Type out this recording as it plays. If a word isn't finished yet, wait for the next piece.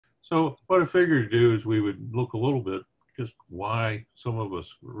So what I figured to do is we would look a little bit just why some of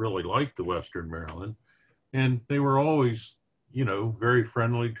us really liked the Western Maryland. And they were always, you know, very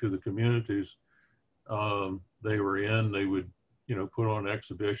friendly to the communities they were in. They would, you know, put on an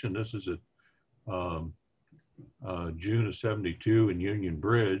exhibition. This is at um, June of '72 in Union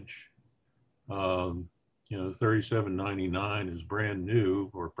Bridge. You know, 3799 is brand new,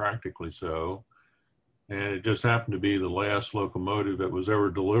 or practically so. And it just happened to be the last locomotive that was ever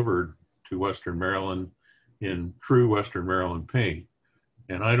delivered to Western Maryland in true Western Maryland paint.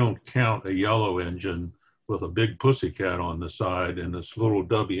 And I don't count a yellow engine with a big pussycat on the side and this little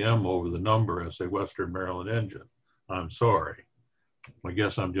WM over the number as a Western Maryland engine. I'm sorry. I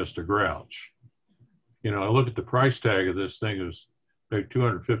guess I'm just a grouch. You know, I look at the price tag of this thing, it was like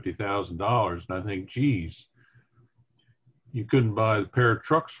 $250,000, and I think, geez, you couldn't buy a pair of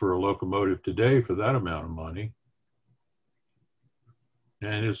trucks for a locomotive today for that amount of money.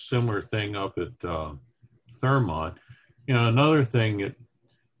 And it's a similar thing up at Thermont. You know, another thing that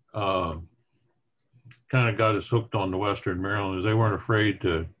kind of got us hooked on the Western Maryland is they weren't afraid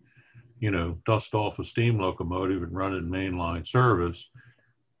to, you know, dust off a steam locomotive and run it in mainline service.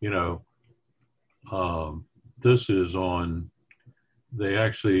 You know, this is on, they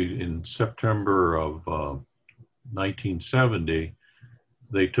actually, in September of 1970,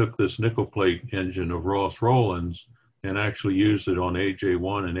 they took this nickel plate engine of Ross Rowland's and actually used it on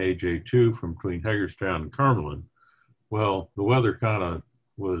AJ1 and AJ2 from between Hagerstown and Cumberland. Well, the weather kind of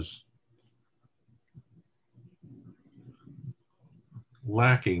was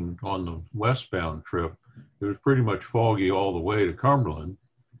lacking on the westbound trip. It was pretty much foggy all the way to Cumberland.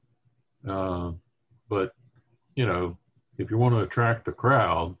 But, you know, if you want to attract a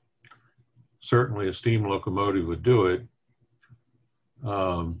crowd, certainly a steam locomotive would do it.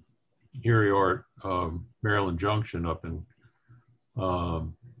 Here you are at Maryland Junction up in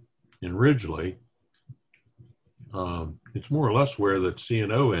Ridgely. It's more or less where that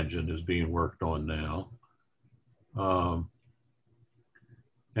C&O engine is being worked on now.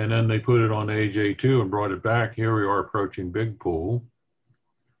 And then they put it on AJ2 and brought it back. Here we are approaching Big Pool.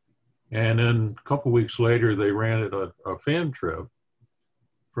 And then a couple weeks later, they ran it a fan trip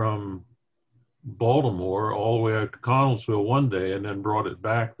from Baltimore all the way out to Connellsville one day and then brought it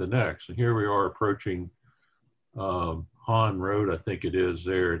back the next. And here we are approaching Hahn Road, I think it is,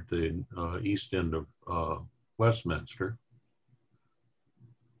 there at the east end of Westminster.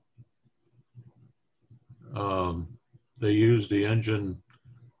 They used the engine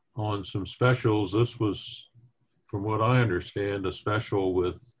on some specials. This was, from what I understand, a special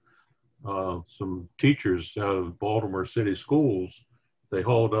with some teachers out of Baltimore City Schools. They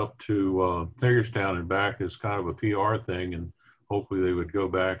hauled up to Hagerstown and back as kind of a PR thing, and hopefully they would go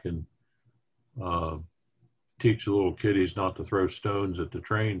back and teach the little kiddies not to throw stones at the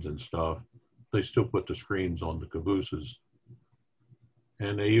trains and stuff. They still put the screens on the cabooses.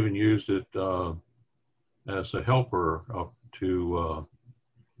 And they even used it as a helper up to,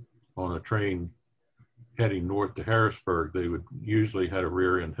 on a train heading north to Harrisburg. They would usually had a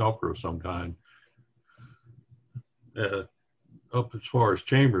rear end helper of some kind. Up as far as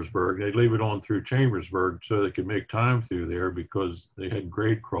Chambersburg, they'd leave it on through Chambersburg so they could make time through there because they had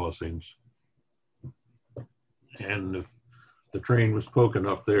grade crossings. And if the train was poking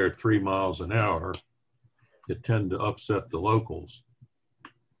up there at 3 miles an hour, it tended to upset the locals.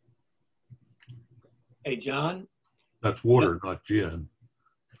 Hey, John? That's water, not gin.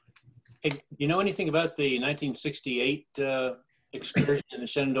 Hey, you know anything about the 1968 excursion in the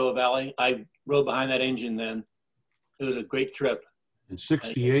Shenandoah Valley? I rode behind that engine then. It was a great trip. In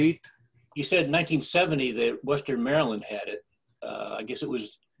 68? You said 1970 that Western Maryland had it. I guess it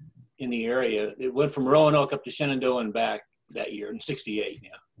was in the area. It went from Roanoke up to Shenandoah and back that year in 68, yeah.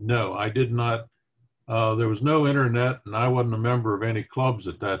 No, I did not. There was no internet and I wasn't a member of any clubs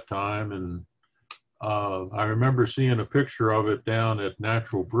at that time. And I remember seeing a picture of it down at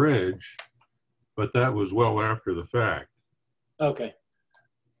Natural Bridge, but that was well after the fact. Okay.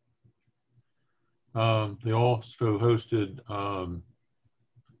 They also hosted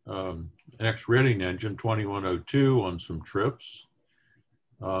X-Reading engine 2102 on some trips.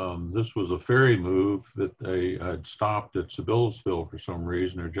 This was a ferry move that they had stopped at Sibyllsville for some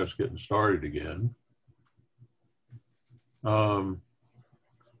reason. They're just getting started again.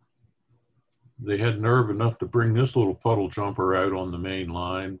 They had nerve enough to bring this little puddle jumper out on the main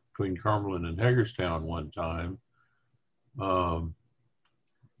line between Cumberland and Hagerstown one time. Of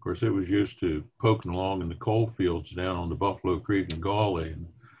course, it was used to poking along in the coal fields down on the Buffalo Creek and Gauley. And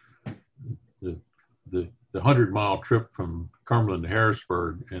the 100-mile trip from Cumberland to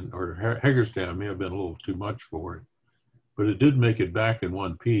Harrisburg or Hagerstown may have been a little too much for it. but it did make it back in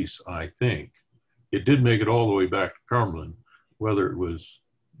one piece, I think. It did make it all the way back to Cumberland. Whether it was,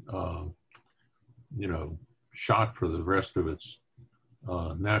 you know, shot for the rest of its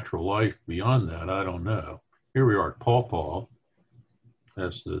natural life beyond that, I don't know. Here we are at Paw Paw.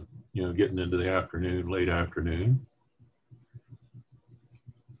 That's the, you know, getting into the afternoon, late afternoon.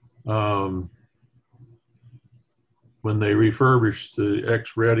 When they refurbished the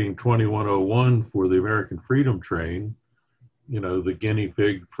ex-Reading 2101 for the American Freedom Train, you know, the guinea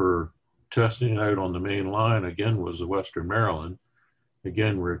pig for testing it out on the main line, again, was the Western Maryland.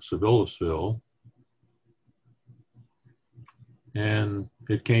 Again, we're at Sevillersville. And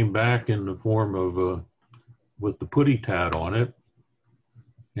it came back in the form of with the putty tat on it.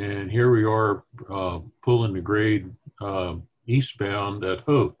 And here we are pulling the grade eastbound at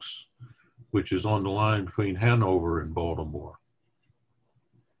Hoax, which is on the line between Hanover and Baltimore.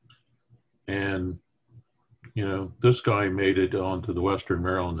 And, you know, this guy made it onto the Western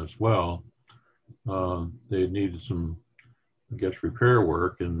Maryland as well. They needed some, I guess, repair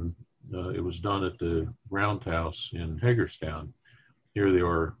work, and it was done at the Roundhouse in Hagerstown. Here they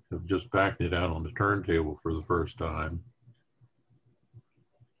are, have just backed it out on the turntable for the first time.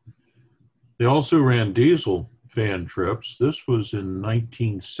 They also ran diesel fan trips. This was in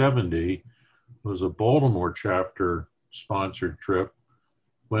 1970. It was a Baltimore chapter sponsored trip.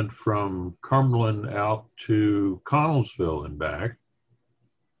 Went from Cumberland out to Connellsville and back.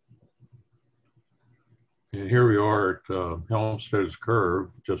 And here we are at Helmstead's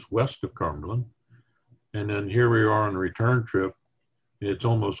Curve, just west of Cumberland. And then here we are on a return trip. It's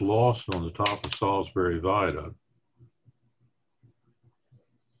almost lost on the top of Salisbury Viaduct.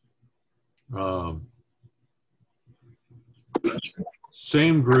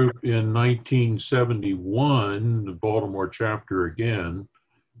 Same group in 1971, the Baltimore chapter again.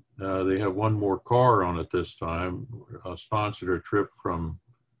 They have one more car on it this time, sponsored a trip from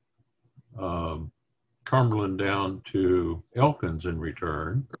Cumberland down to Elkins in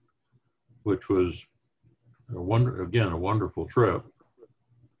return, which was, again, a wonderful trip.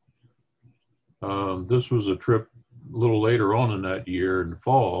 This was a trip a little later on in that year in the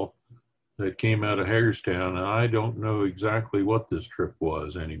fall that came out of Hagerstown, and I don't know exactly what this trip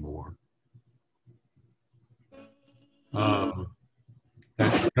was anymore. And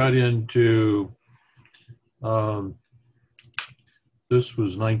got into, this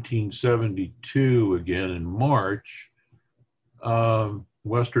was 1972 again in March.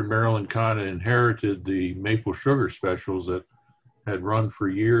 Western Maryland kind of inherited the maple sugar specials that had run for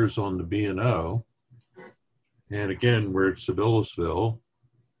years on the B&O. And again, we're at Sevillersville.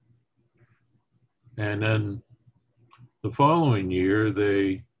 And then the following year,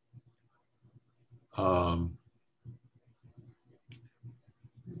 they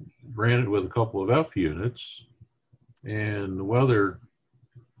ran it with a couple of F units, and the weather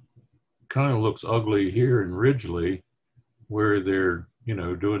kind of looks ugly here in Ridgely, where they're, you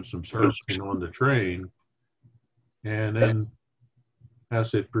know, doing some surfing on the train. And then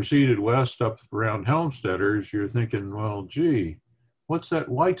as it proceeded west up around Helmsteaders, you're thinking, well, gee, what's that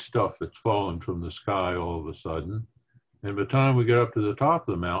white stuff that's falling from the sky all of a sudden? And by the time we get up to the top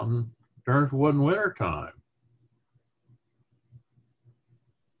of the mountain, darn if it wasn't winter time.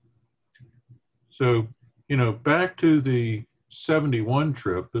 So, you know, back to the 71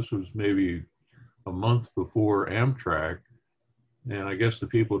 trip, this was maybe a month before Amtrak. And I guess the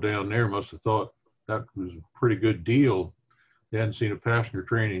people down there must have thought that was a pretty good deal. They hadn't seen a passenger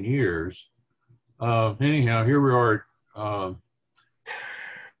train in years. Anyhow, here we are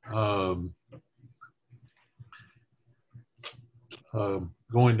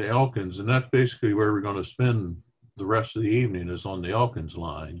going to Elkins, and that's basically where we're going to spend the rest of the evening, is on the Elkins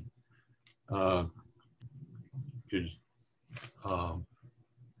line. You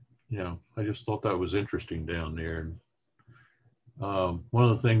know, I just thought that was interesting down there. And one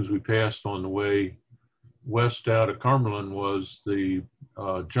of the things we passed on the way west out of Cumberland was the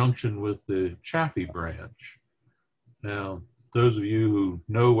junction with the Chaffee branch. Now, those of you who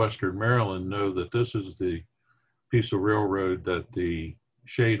know Western Maryland know that this is the piece of railroad that the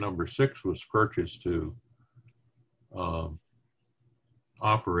Shea number 6 was purchased to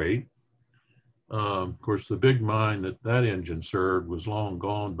operate. Of course, the big mine that engine served was long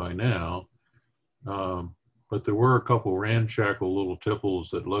gone by now, but there were a couple ramshackle little tipples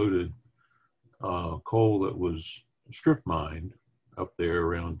that loaded coal that was strip mined up there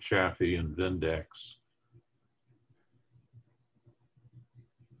around Chaffee and Vindex.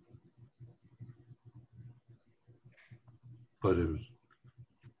 But it was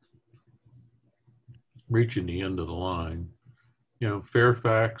reaching the end of the line. You know,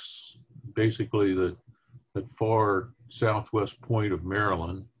 Fairfax, basically that far southwest point of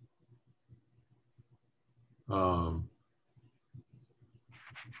Maryland.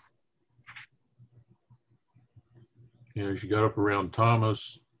 As you got up around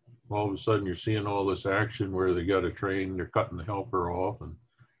Thomas, all of a sudden you're seeing all this action where they got a train, they're cutting the helper off, and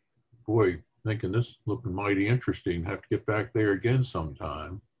boy, thinking this looking mighty interesting. Have to get back there again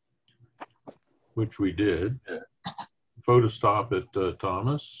sometime, which we did. Photo stop at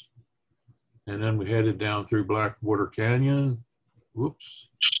Thomas, and then we headed down through Blackwater Canyon. Whoops.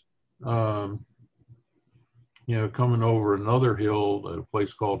 Coming over another hill at a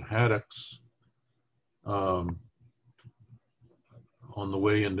place called Haddocks, on the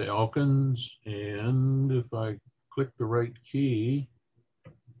way into Elkins. And if I click the right key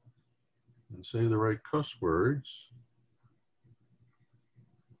and say the right cuss words,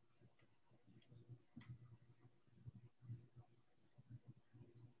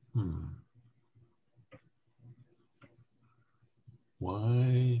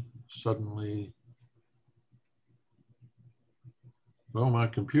 why suddenly, well, my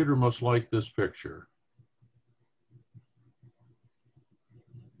computer must like this picture.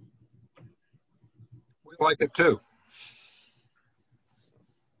 We like it too.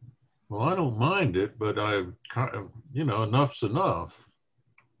 Well, I don't mind it, but I've kind of, enough's enough.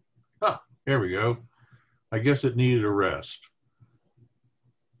 Ah, there we go. I guess it needed a rest.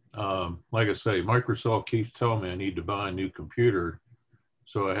 Like I say, Microsoft keeps telling me I need to buy a new computer,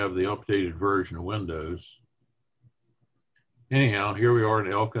 so I have the updated version of Windows. Anyhow, here we are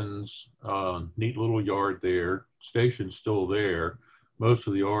in Elkins, neat little yard there. Station's still there. Most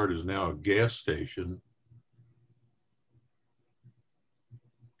of the yard is now a gas station.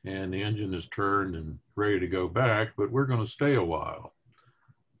 And the engine is turned and ready to go back, but we're going to stay a while.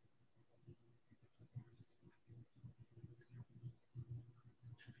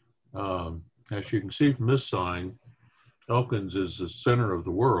 As you can see from this sign, Elkins is the center of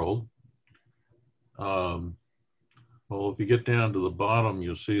the world. Well, if you get down to the bottom,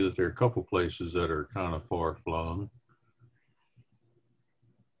 you'll see that there are a couple places that are kind of far flung.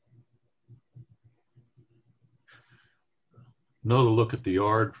 Another look at the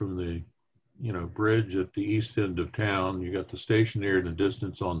yard from the, bridge at the east end of town. You got the station there in the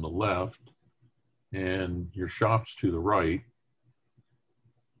distance on the left, and your shop's to the right.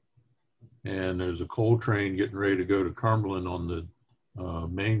 And there's a coal train getting ready to go to Cumberland on the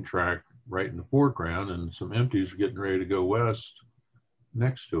main track right in the foreground, and some empties getting ready to go west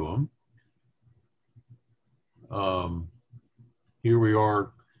next to them. Here we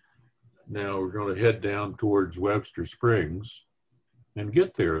are now. We're going to head down towards Webster Springs and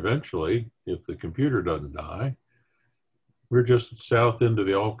get there eventually if the computer doesn't die. We're just south end of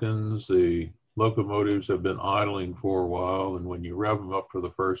Elkins. The locomotives have been idling for a while, and when you rev them up for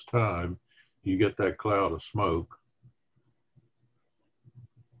the first time, you get that cloud of smoke.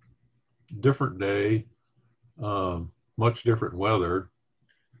 Different day, much different weather.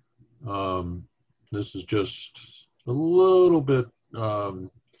 This is just a little bit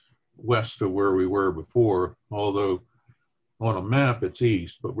west of where we were before, although on a map it's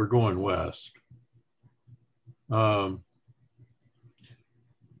east, but we're going west. The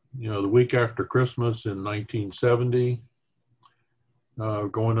week after Christmas in 1970,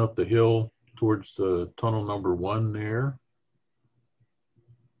 going up the hill towards the tunnel number 1 there,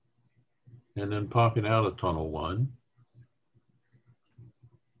 and then popping out of tunnel 1.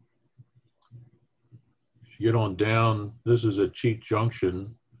 If you get on down, this is at Cheat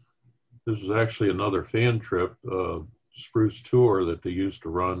Junction. This was actually another fan trip, Spruce Tour that they used to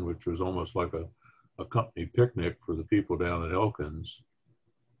run, which was almost like a company picnic for the people down at Elkins.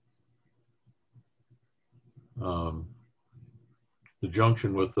 The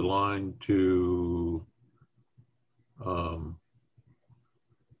junction with the line to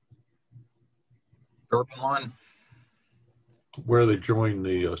Durban line, where they joined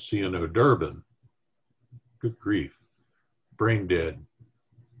the CNO Durban. Good grief, brain dead.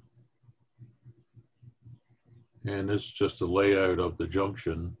 And it's just a layout of the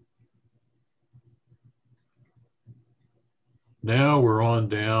junction. Now we're on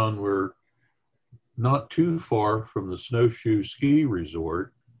down, we're not too far from the Snowshoe Ski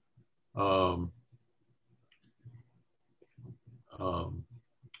Resort.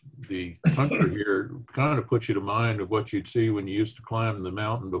 The country here kind of puts you to mind of what you'd see when you used to climb the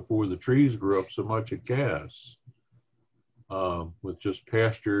mountain before the trees grew up so much at Cass, with just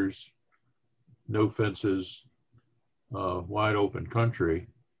pastures, no fences, wide open country,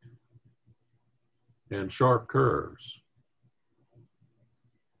 and sharp curves.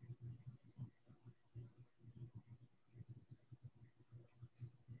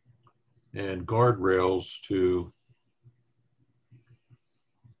 And guardrails to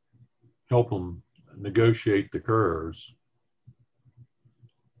help them negotiate the curves.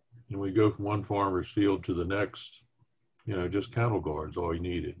 And we go from one farmer's field to the next, you know, just cattle guards, all you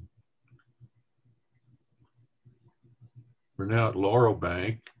needed. We're now at Laurel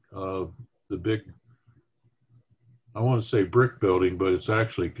Bank, the big, I want to say brick building, but it's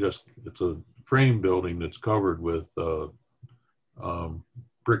actually just, it's a frame building that's covered with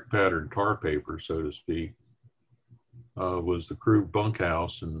brick patterned tar paper, so to speak. Was the crew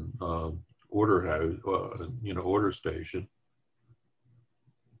bunkhouse and order house, you know, order station.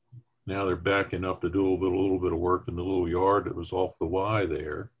 Now they're backing up to do a little bit of work in the little yard that was off the Y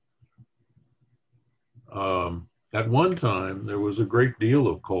there. At one time, there was a great deal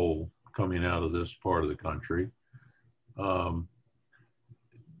of coal coming out of this part of the country. The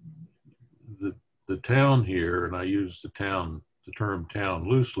town here, and I use the term town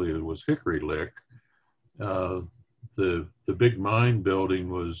loosely, it was Hickory Lick. The big mine building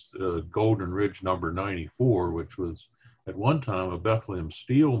was Golden Ridge number 94, which was at one time a Bethlehem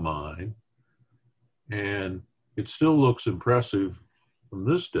steel mine. And it still looks impressive from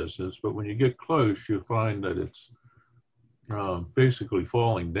this distance, but when you get close, you find that it's basically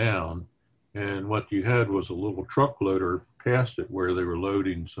falling down. And what you had was a little truck loader past it where they were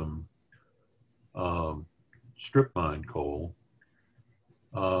loading some strip mine coal.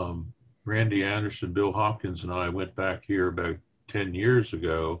 Randy Anderson, Bill Hopkins, and I went back here about 10 years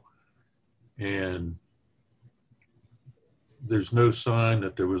ago, and there's no sign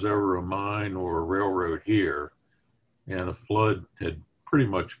that there was ever a mine or a railroad here, and a flood had pretty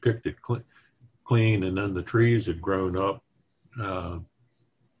much picked it clean, and then the trees had grown up, you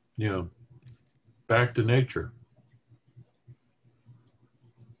know, back to nature.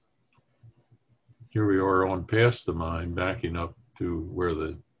 Here we are on past the mine, backing up to where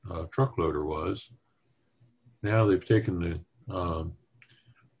the truck loader was. Now they've taken the,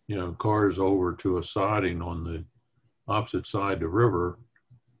 you know, cars over to a siding on the opposite side of the river,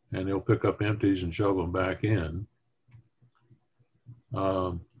 and they'll pick up empties and shove them back in.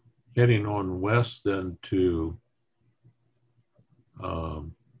 Heading on west then to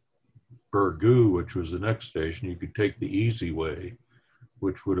Burgoo, which was the next station, you could take the easy way,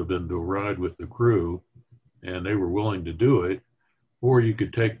 which would have been to ride with the crew, and they were willing to do it, or you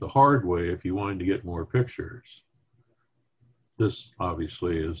could take the hard way if you wanted to get more pictures. This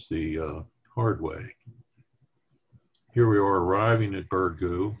obviously is the hard way. Here we are arriving at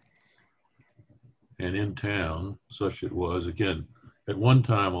Burgoo and in town, such it was. Again, at one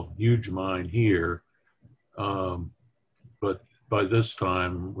time, a huge mine here, but by this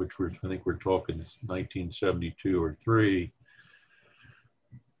time, which I think we're talking 1972 or 3,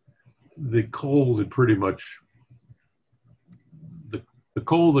 the coal had pretty much, the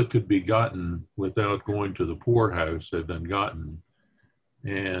coal that could be gotten without going to the poorhouse had been gotten,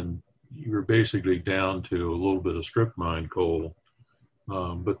 and you were basically down to a little bit of strip mine coal,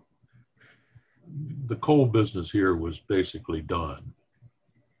 but the coal business here was basically done.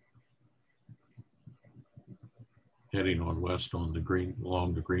 Heading on west on the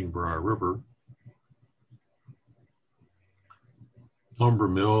along the Greenbrier River. Lumber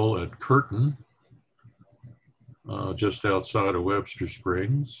mill at Curtin, just outside of Webster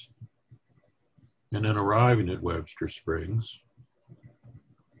Springs, and then arriving at Webster Springs.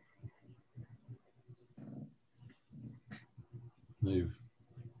 They've,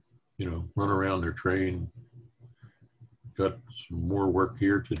 you know, run around their train, got some more work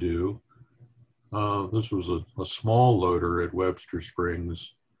here to do. This was a small loader at Webster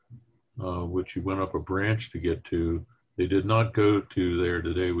Springs, which you went up a branch to get to. They did not go to there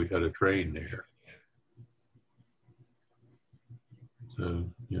today. We had a train there. So,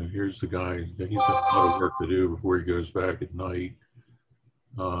 you know, here's the guy. He's got a lot of work to do before he goes back at night.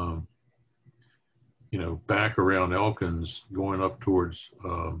 You know, back around Elkins, going up towards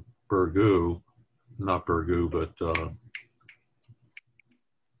Burgoo, not Burgoo, but the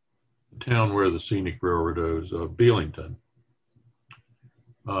town where the scenic railroad is, Beelington.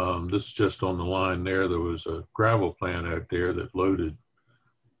 This is just on the line there. There was a gravel plant out there that loaded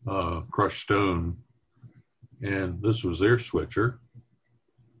crushed stone, and this was their switcher.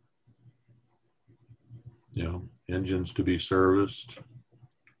 You know, engines to be serviced,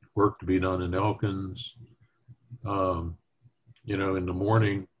 work to be done in Elkins. You know, in the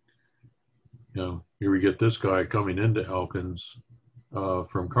morning, you know, here we get this guy coming into Elkins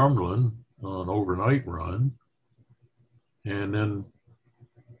from Cumberland on an overnight run. And then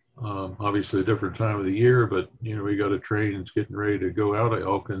obviously a different time of the year, but, you know, we got a train that's getting ready to go out of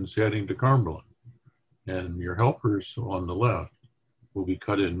Elkins heading to Cumberland. And your helpers on the left will be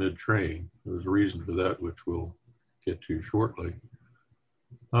cut in mid-train. There's a reason for that, which we'll get to shortly.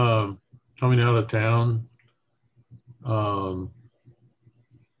 coming out of town, a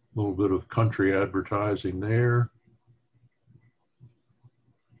little bit of country advertising there.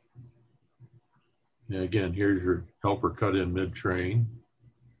 And again, here's your helper cut in mid-train.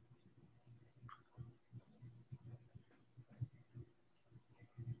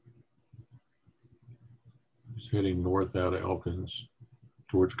 He's heading north out of Elkins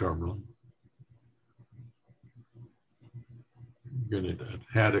towards Cumberland. Getting at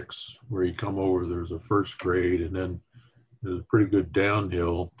Haddocks, where you come over, there's a first grade, and then there's a pretty good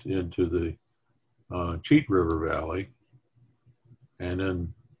downhill into the Cheat River Valley, and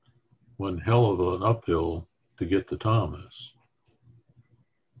then one hell of an uphill to get to Thomas.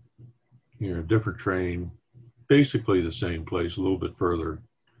 You know, different train, basically the same place, a little bit further,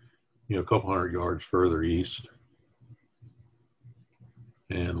 you know, a couple hundred yards further east.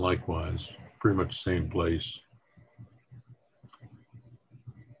 And likewise, pretty much the same place.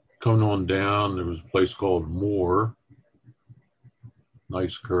 Coming on down, there was a place called Moore.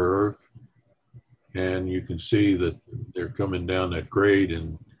 Nice curve. And you can see that they're coming down that grade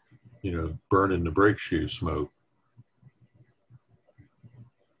and, you know, burning the brake shoe smoke.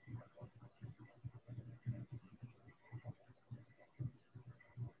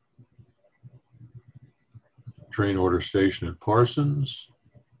 Train order station at Parsons.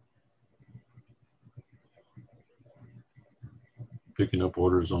 Picking up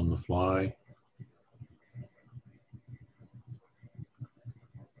orders on the fly.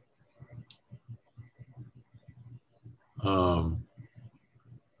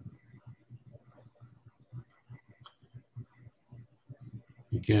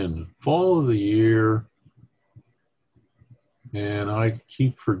 Again, fall of the year, and I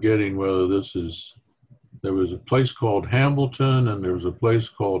keep forgetting whether this is, there was a place called Hambleton and there was a place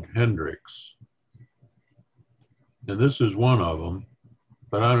called Hendricks. And this is one of them,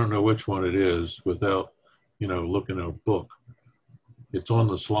 but I don't know which one it is without, you know, looking at a book. It's on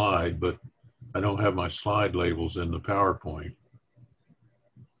the slide, but I don't have my slide labels in the PowerPoint.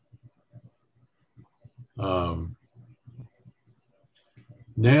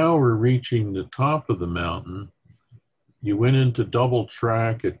 Now we're reaching the top of the mountain. You went into double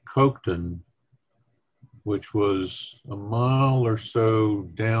track at Coketon, which was a mile or so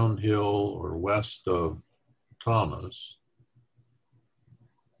downhill or west of Thomas.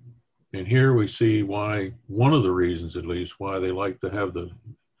 And here we see why, one of the reasons at least, why they like to have the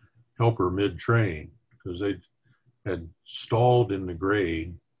helper mid-train, because they had stalled in the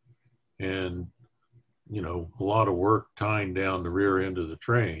grade and, you know, a lot of work tying down the rear end of the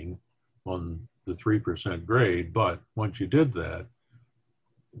train on the 3% grade. But once you did that,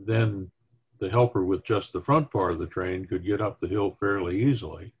 then the helper with just the front part of the train could get up the hill fairly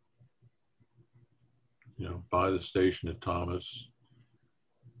easily, you know, by the station at Thomas,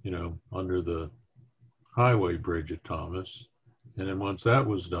 you know, under the highway bridge at Thomas. And then once that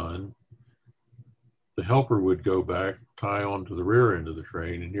was done, the helper would go back, tie onto the rear end of the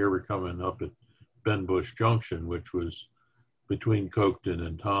train. And here we're coming up at Ben Bush Junction, which was between Coketon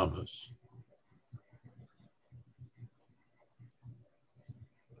and Thomas.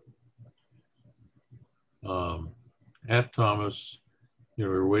 At Thomas, you know,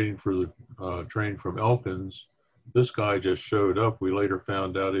 we were waiting for the train from Elkins. This guy just showed up. We later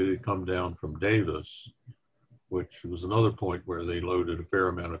found out it had come down from Davis, which was another point where they loaded a fair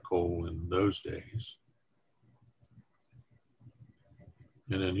amount of coal in those days.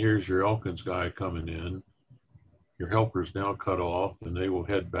 And then here's your Elkins guy coming in. Your helper's now cut off, and they will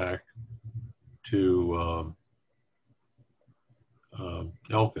head back to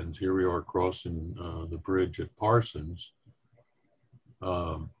Elkins. Here we are crossing the bridge at Parsons.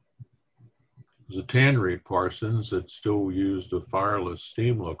 There's a tannery at Parsons that still used a fireless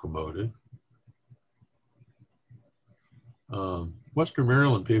steam locomotive. Western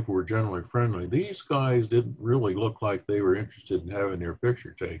Maryland people were generally friendly. These guys didn't really look like they were interested in having their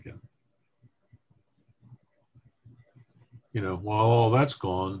picture taken. You know, while all that's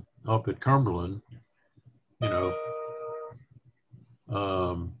gone, up at Cumberland, you know,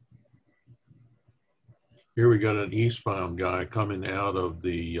 here we got an eastbound guy coming out of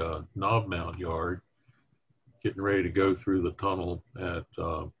the Knobmount yard, getting ready to go through the tunnel at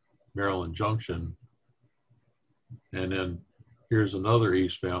Maryland Junction. And then here's another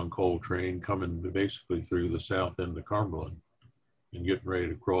eastbound coal train coming basically through the south end of Cumberland and getting ready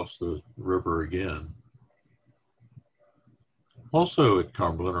to cross the river again. Also at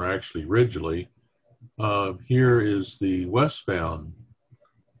Cumberland, or actually Ridgely, here is the westbound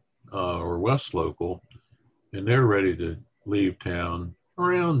or west local, and they're ready to leave town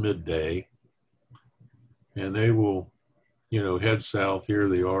around midday. And they will you know, head south, here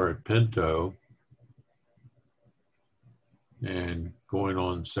they are at Pinto, and going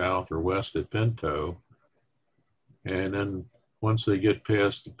on south or west at Pinto. And then once they get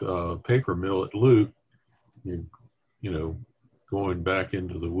past the paper mill at Luke, you know, going back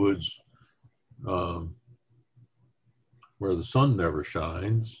into the woods where the sun never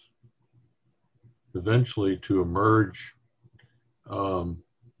shines, eventually to emerge down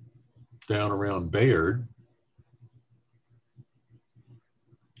around Bayard,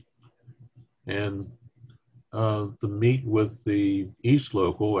 and the meet with the East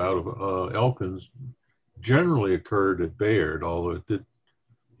Local out of Elkins generally occurred at Bayard, although it did,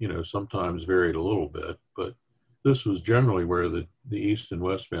 you know, sometimes varied a little bit, but this was generally where the east and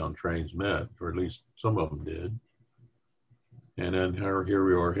westbound trains met, or at least some of them did. And then here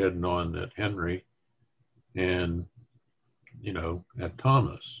we are heading on at Henry and, you know, at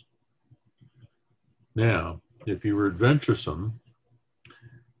Thomas. Now, if you were adventuresome,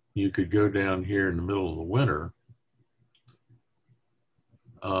 you could go down here in the middle of the winter.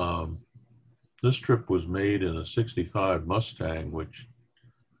 This trip was made in a '65 Mustang, which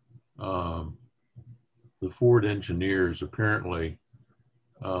the Ford engineers apparently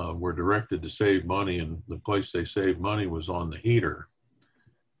were directed to save money, and the place they saved money was on the heater.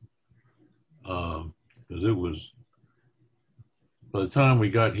 Because it was, by the time we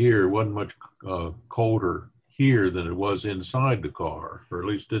got here, it wasn't much colder here than it was inside the car, or at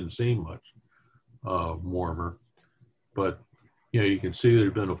least didn't seem much warmer. But, you know, you can see there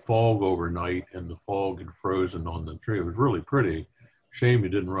had been a fog overnight, and the fog had frozen on the tree. It was really pretty. Shame you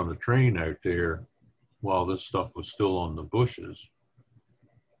didn't run a train out there while this stuff was still on the bushes.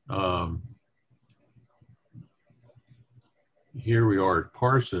 Here we are at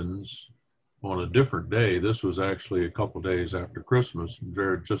Parsons on a different day. This was actually a couple days after Christmas,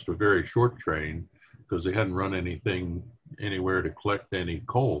 just a very short train, because they hadn't run anything anywhere to collect any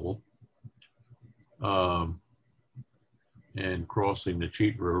coal. And crossing the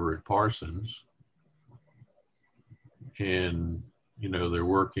Cheat River at Parsons. And, you know, they're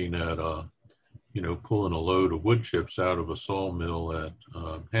working at, you know, pulling a load of wood chips out of a sawmill at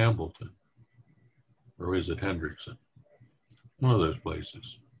Hambleton, or is it Hendrickson? One of those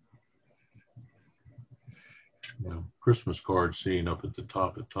places. You know, Christmas card scene up at the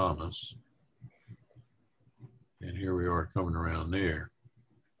top of Thomas. And here we are coming around there.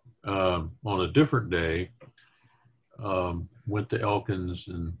 On a different day, went to Elkins,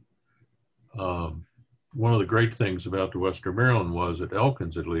 and one of the great things about the Western Maryland was, at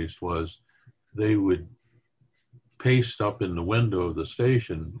Elkins at least, was they would paste up in the window of the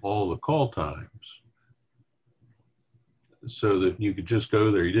station all the call times, so that you could just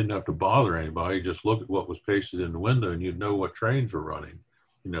go there. You didn't have to bother anybody. Just look at what was pasted in the window and you'd know what trains were running.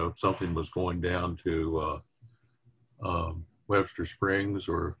 You know, if something was going down to Webster Springs,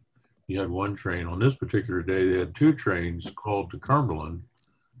 or you had one train. On this particular day, they had two trains called to Cumberland.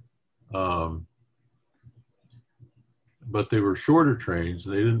 But they were shorter trains,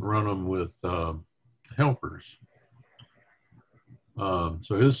 and they didn't run them with helpers. So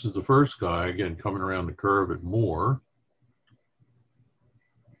this is the first guy, again, coming around the curve at Moore,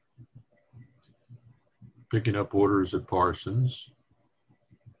 picking up orders at Parsons,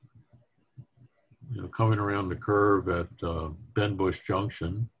 you know, coming around the curve at Ben Bush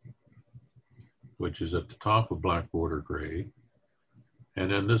Junction, which is at the top of Blackwater grade. And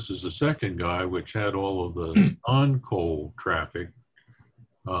then this is the second guy, which had all of the non-coal traffic,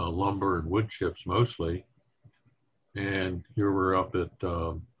 lumber and wood chips mostly. And here we're up at,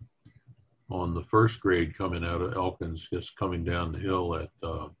 on the first grade coming out of Elkins, just coming down the hill at,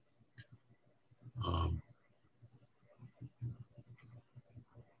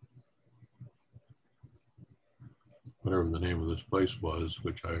 whatever the name of this place was,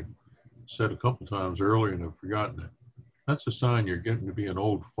 which I said a couple times earlier and I've forgotten it. That's a sign you're getting to be an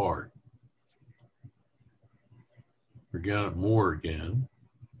old fart. We're down at Moore again.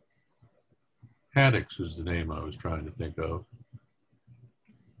 Haddocks is the name I was trying to think of.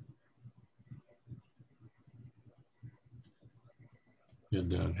 And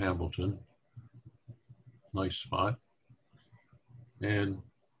down Hamilton. Nice spot. And,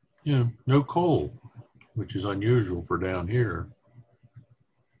 you know, no coal, which is unusual for down here.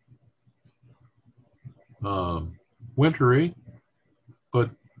 Wintry, but,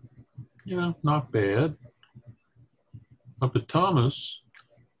 you know, not bad. Up at Thomas,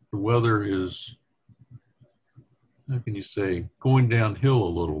 the weather is, how can you say, going downhill a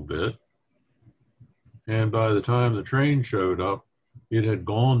little bit. And by the time the train showed up, it had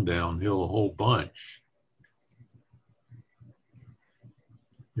gone downhill a whole bunch.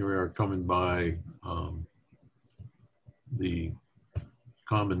 Here we are coming by the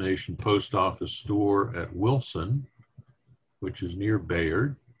combination post office store at Wilson, which is near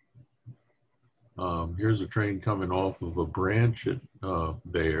Bayard. Here's a train coming off of a branch at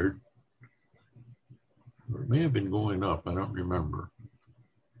Bayard. Or it may have been going up, I don't remember.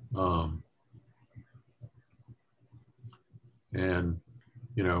 And,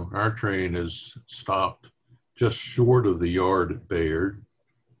 you know, our train is stopped just short of the yard at Bayard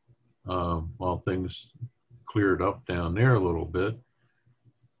while things cleared up down there a little bit.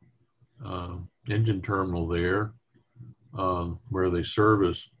 Engine terminal there, where they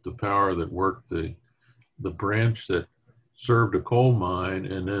serviced the power that worked the branch that served a coal mine,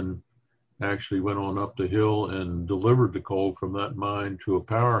 and then actually went on up the hill and delivered the coal from that mine to a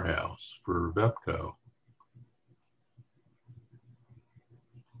powerhouse for VEPCO.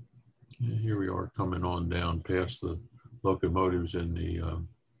 And here we are coming on down past the locomotives in the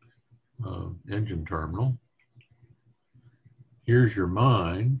engine terminal. Here's your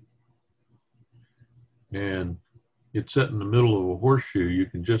mine, and it's set in the middle of a horseshoe. You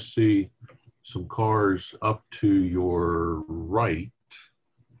can just see some cars up to your right,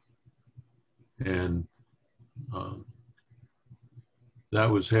 and that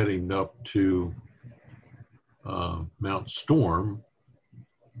was heading up to Mount Storm,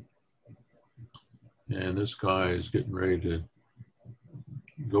 and this guy is getting ready to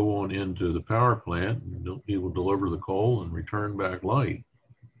go on into the power plant, and he will deliver the coal and return back light.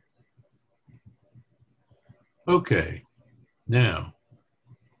 Okay, now,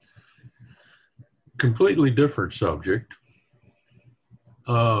 completely different subject.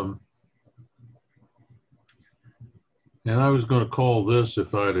 And I was going to call this,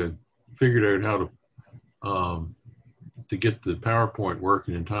 if I'd have figured out how to get the PowerPoint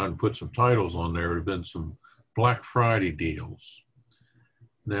working in time to put some titles on there, it would have been some Black Friday deals.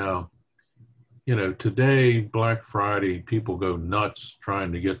 Now, you know, today, Black Friday, people go nuts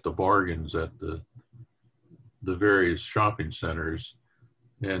trying to get the bargains at the various shopping centers.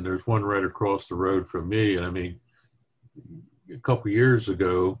 And there's one right across the road from me. And I mean, a couple years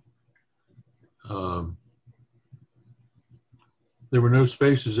ago, there were no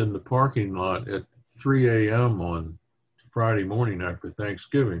spaces in the parking lot at 3 a.m. on Friday morning after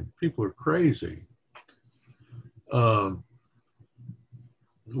Thanksgiving. People are crazy.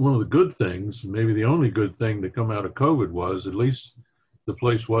 One of the good things, maybe the only good thing to come out of COVID, was at least the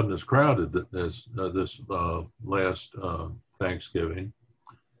place wasn't as crowded as this last Thanksgiving.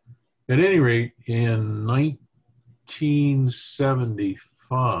 At any rate, in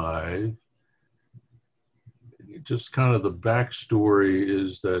 1975, just kind of the backstory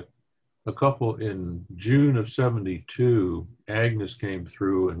is that a couple in June of '72, Agnes came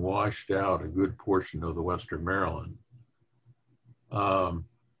through and washed out a good portion of the Western Maryland.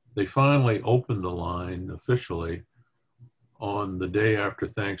 They finally opened the line officially on the day after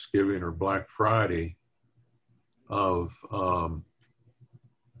Thanksgiving or Black Friday of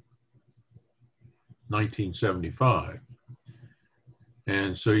 1975.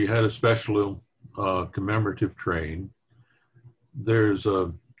 And so you had a special commemorative train. There's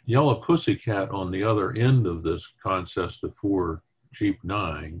a yellow pussycat on the other end of this consist of 4 Jeep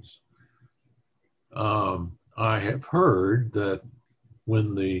 9s. I have heard that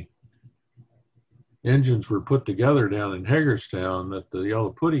when the engines were put together down in Hagerstown, that the yellow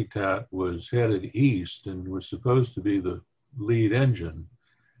pussycat was headed east and was supposed to be the lead engine.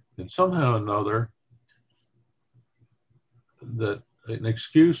 And somehow or another, that an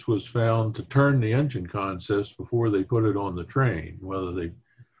excuse was found to turn the engine consist before they put it on the train. Whether they,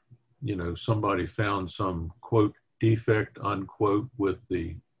 you know, somebody found some, quote, defect, unquote, with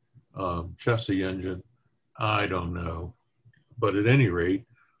the Chessie engine, I don't know. But at any rate,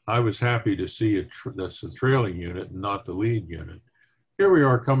 I was happy to see that's a trailing unit and not the lead unit. Here we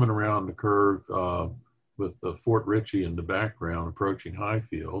are coming around the curve with Fort Ritchie in the background, approaching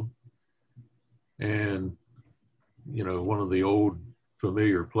Highfield. And, you know, one of the old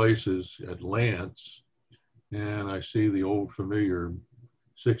familiar places at Lance, and I see the old familiar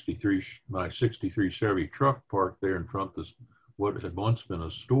my 63 Chevy truck parked there in front of what had once been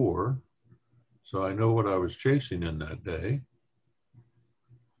a store. So I know what I was chasing in that day.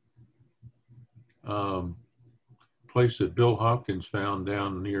 Place that Bill Hopkins found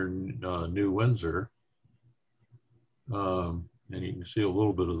down near New Windsor. And you can see a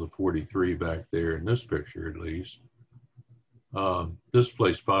little bit of the 43 back there in this picture, at least. This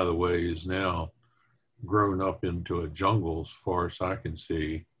place, by the way, is now grown up into a jungle as far as I can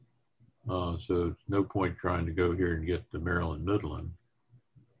see. So no point trying to go here and get to Maryland Midland.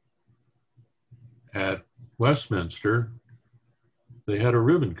 At Westminster, they had a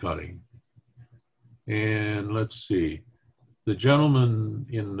ribbon cutting. And let's see, the gentleman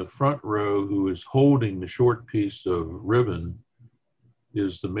in the front row who is holding the short piece of ribbon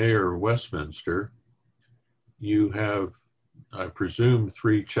is the mayor of Westminster. You have, I presume,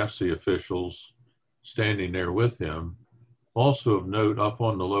 3 Chessie officials standing there with him. Also of note, up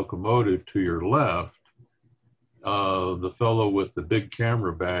on the locomotive to your left, the fellow with the big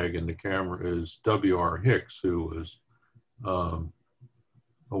camera bag in the camera is W.R. Hicks, who was a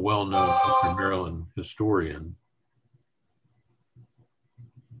well-known Western Maryland historian.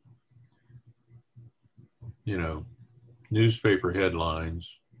 You know, newspaper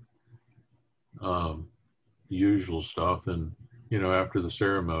headlines, the usual stuff. And, you know, after the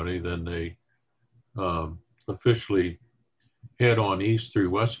ceremony, then they officially head on east through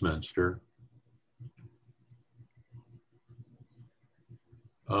Westminster.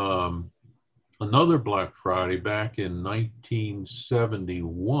 Another Black Friday back in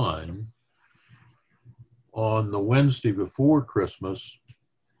 1971, on the Wednesday before Christmas,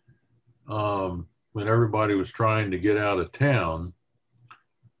 when everybody was trying to get out of town,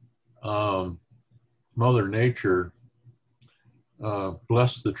 Mother Nature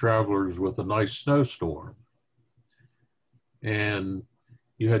blessed the travelers with a nice snowstorm. And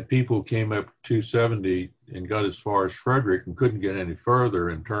you had people who came up 270 and got as far as Frederick and couldn't get any further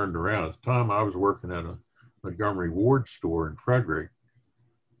and turned around. At the time, I was working at a Montgomery Ward store in Frederick.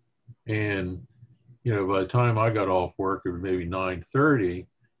 And, you know, by the time I got off work, it was maybe 9:30.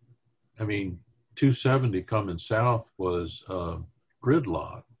 I mean, 270 coming south was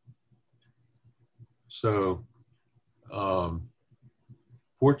gridlock. So,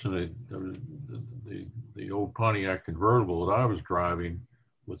 fortunately, the old Pontiac convertible that I was driving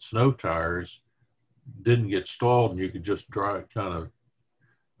with snow tires didn't get stalled, and you could just drive kind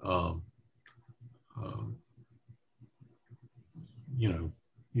of, you know,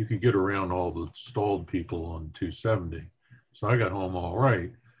 you could get around all the stalled people on 270. So I got home all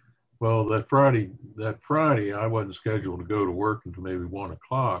right. Well, that Friday, I wasn't scheduled to go to work until maybe 1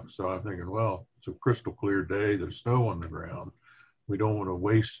 o'clock. So I'm thinking, well, it's a crystal clear day. There's snow on the ground. We don't want to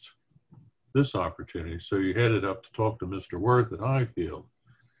waste this opportunity. So you headed up to talk to Mr. Worth at Highfield.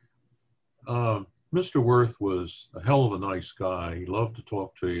 Mr. Worth was a hell of a nice guy. He loved to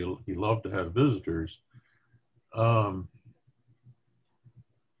talk to you. He loved to have visitors. He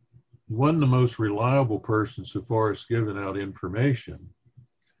wasn't the most reliable person so far as giving out information.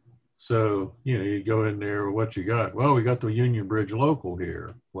 So, you know, you go in there, what you got? Well, we got the Union Bridge local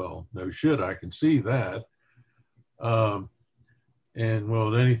here. Well, no shit, I can see that. And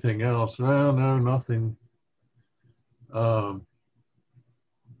well, anything else? Well, no, nothing.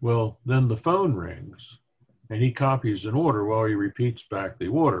 Well, then the phone rings and he copies an order while he repeats back the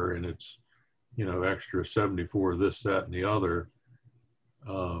order, and it's, you know, extra 74, this, that, and the other,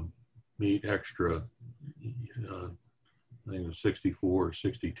 meet extra, I think it was 64 or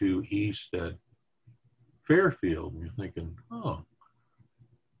 62 east at Fairfield. And you're thinking, oh.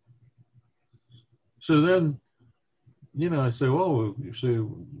 So then, you know, I say, well, so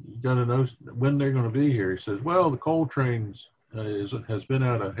you got to know when they're going to be here. He says, well, the coal trains has been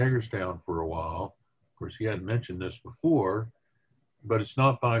out of Hagerstown for a while. Of course, he hadn't mentioned this before, but it's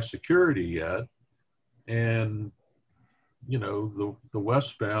not by security yet. And, you know, the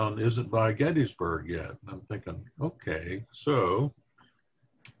westbound isn't by Gettysburg yet. And I'm thinking, okay, so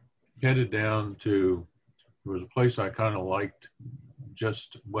headed down to, there was a place I kind of liked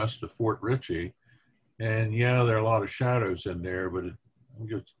just west of Fort Ritchie. And yeah, there are a lot of shadows in there, but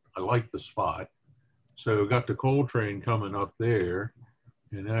I like the spot. So got the coal train coming up there,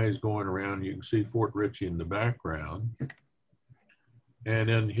 and now he's going around. You can see Fort Ritchie in the background. And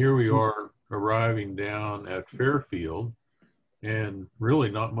then here we are arriving down at Fairfield, and really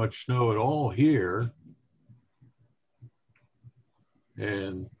not much snow at all here.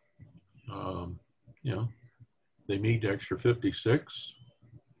 And, you know, they meet Extra 56.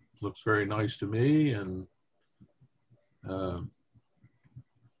 Looks very nice to me. And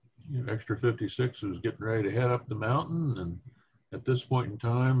you know, Extra 56 was getting ready to head up the mountain. And at this point in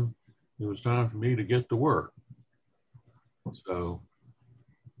time, it was time for me to get to work. So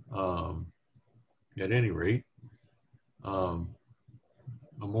at any rate, a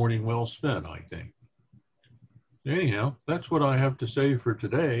morning well spent, I think. Anyhow, that's what I have to say for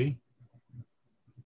today.